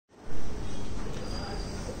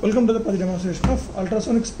Welcome to the demonstration of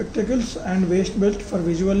ultrasonic spectacles and waist belt for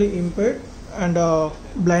visually impaired and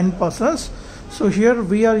blind persons. So here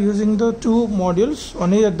we are using the two modules.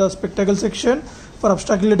 One is at the spectacle section for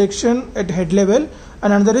obstacle detection at head level,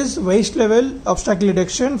 and another is waist level obstacle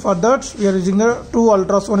detection. For that we are using the two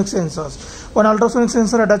ultrasonic sensors. One ultrasonic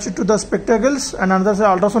sensor attached to the spectacles and another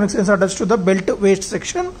ultrasonic sensor attached to the belt waist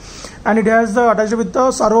section, and it has attached with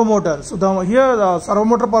the servo motor. So here the servo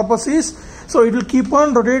motor purpose is, so it will keep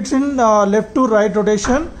on rotating left to right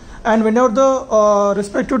rotation, and whenever the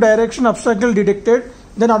respective direction obstacle detected,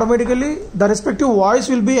 then automatically the respective voice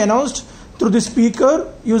will be announced through the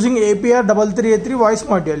speaker using APR 3383 voice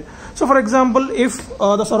module. So for example, if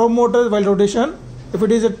the servo motor while rotation, if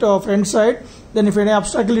it is at front side, then if any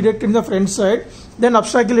obstacle detected in the front side, then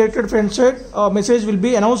obstacle detected front side message will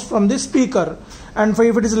be announced from the speaker. And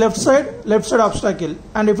if it is left side obstacle,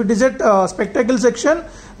 and if it is at spectacle section,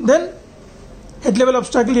 then head level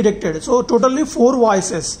obstacle detected. So totally 4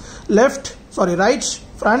 voices: right,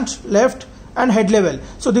 front, left and head level.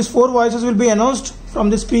 So these 4 voices will be announced from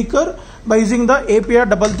the speaker by using the APR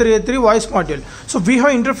 3383 voice module. So we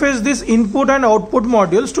have interfaced this input and output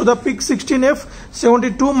modules to the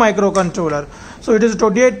PIC16F72 microcontroller. So it is a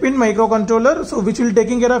 28-pin microcontroller, so which will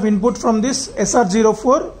taking care of input from this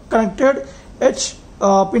SR04 connected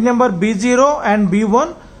pin number B0 and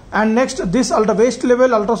B1, and next this waist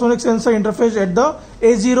level ultrasonic sensor interface at the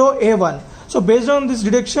A0 A1. So based on this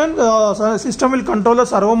detection, system will control the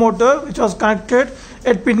servo motor which was connected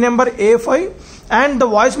at pin number A5, and the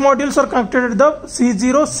voice modules are connected at the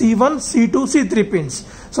C0, C1, C2, C3 pins.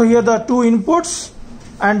 So here the two inputs,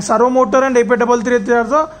 and servo motor and APR 3383 are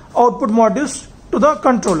the output modules to the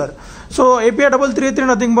controller. So APR 3383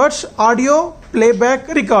 nothing but audio playback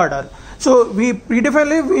recorder. So we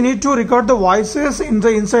need to record the voices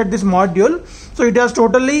inside this module. So it has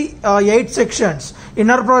totally 8 sections. In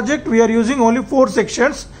our project we are using only 4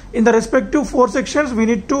 sections. In the respective 4 sections we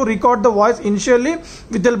need to record the voice initially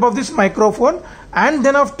with the help of this microphone, and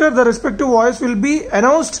then after the respective voice will be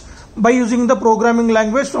announced by using the programming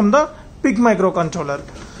language from the PIC microcontroller.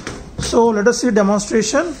 So let us see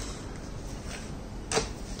demonstration.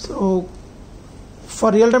 So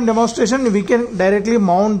for real-time demonstration we can directly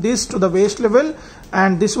mount this to the waist level,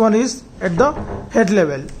 and this one is at the head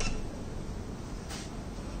level.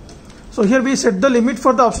 So here we set the limit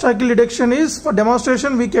for the obstacle detection is, for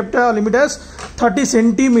demonstration we kept a limit as 30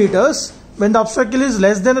 centimeters. When the obstacle is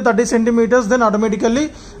less than the 30 centimeters, then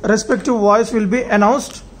automatically respective voice will be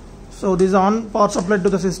announced. So this is on power supply to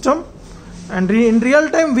the system, and in real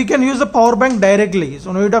time we can use the power bank directly.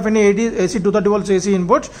 So no need of any AC 230 volts AC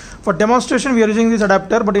input. For demonstration we are using this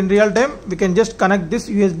adapter, but in real time we can just connect this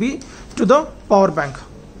USB to the power bank.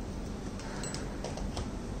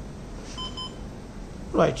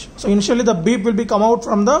 Right. So initially the beep will be come out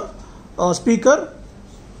from the speaker.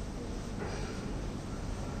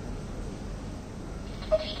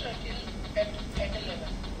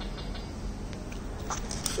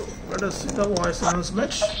 So let us see the voice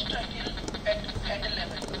announcement.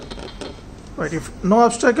 Right. If no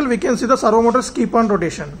obstacle, we can see the servo motors keep on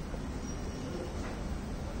rotation.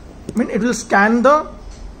 I mean, it will scan the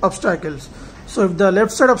obstacles. So if the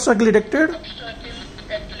left side obstacle detected,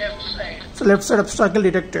 so left side obstacle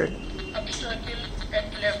detected. Obstacle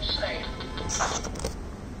at left side.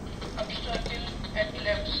 Obstacle at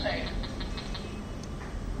left side.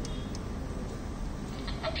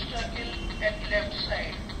 Obstacle at left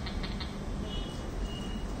side.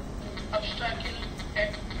 Obstacle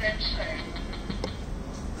at front side.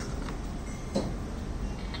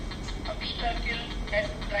 Obstacle at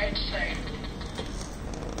right side.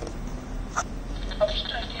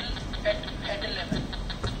 Obstacle at head level.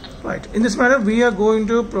 Right. In this manner we are going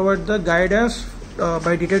to provide the guidance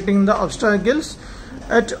by detecting the obstacles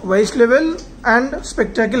at waist level and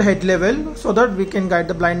spectacle head level, so that we can guide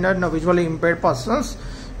the blind and visually impaired persons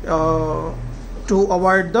to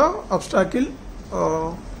avoid the obstacle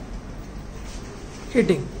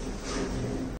hitting.